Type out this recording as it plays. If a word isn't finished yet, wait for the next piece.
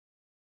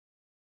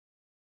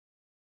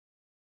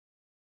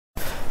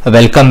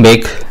Welcome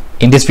back.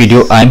 In this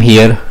video I am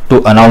here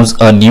to announce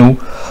a new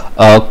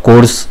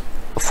course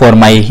for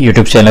my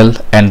YouTube channel,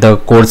 and the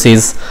course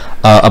is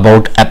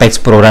about Apex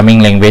programming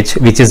language,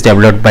 which is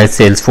developed by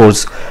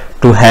Salesforce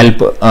to help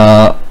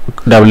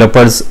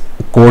developers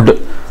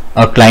code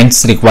a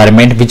client's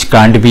requirement which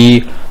can't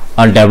be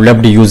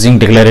developed using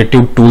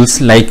declarative tools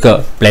like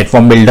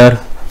platform builder,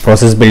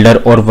 process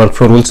builder or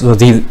workflow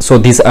rules. So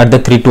these are the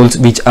three tools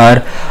which are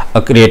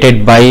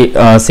created by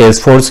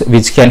Salesforce,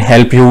 which can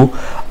help you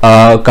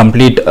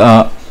complete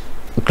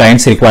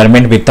client's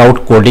requirement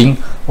without coding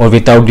or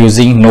without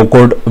using no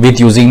code, with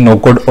using no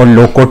code or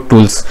low code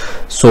tools.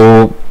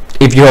 So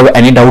if you have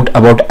any doubt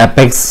about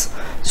Apex,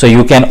 so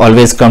you can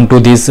always come to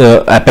this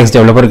Apex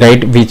developer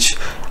guide, which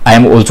I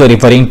am also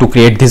referring to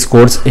create this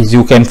course.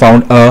 You can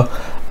find a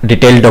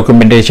detailed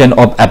documentation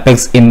of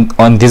Apex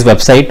on this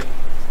website.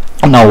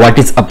 Now, what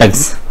is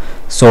Apex?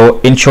 So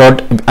in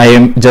short, I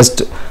am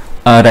just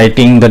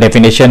writing the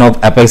definition of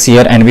Apex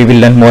here, and we will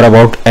learn more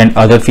about and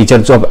other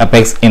features of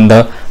Apex in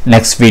the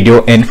next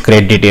video in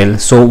great detail.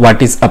 So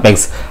what is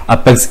Apex?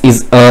 Apex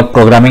is a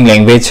programming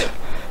language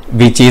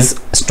which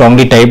is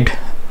strongly typed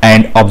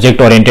and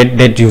object oriented,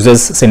 that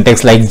uses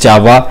syntax like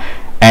Java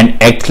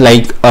and acts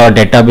like a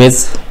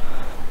database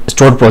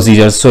stored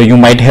procedures. So you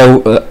might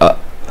have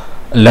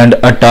learned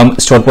a term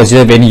stored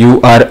procedure when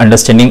you are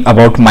understanding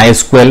about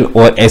MySQL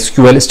or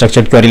SQL,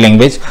 structured query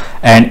language,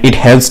 and it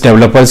helps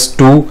developers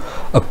to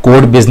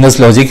code business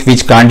logic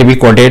which can't be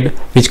coded,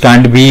 which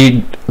can't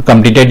be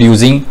completed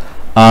using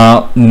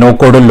no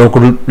code or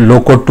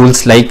low code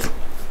tools like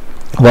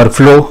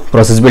workflow,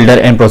 process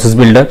builder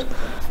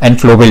and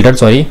flow builder.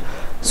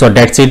 So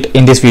that's it.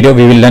 In this video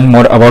we will learn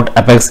more about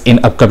Apex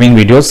in upcoming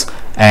videos,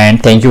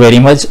 and thank you very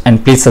much,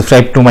 and please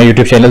subscribe to my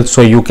YouTube channel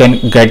so you can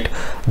get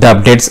the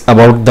updates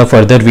about the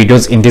further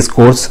videos in this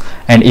course.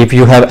 And if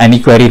you have any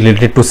query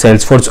related to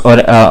Salesforce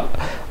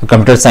or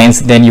computer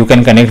science, then you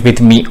can connect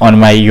with me on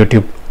my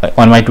YouTube,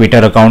 on my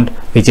Twitter account,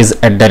 which is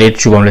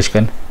 @Shubham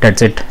Lashkan.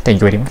 That's it.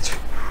 Thank you very much.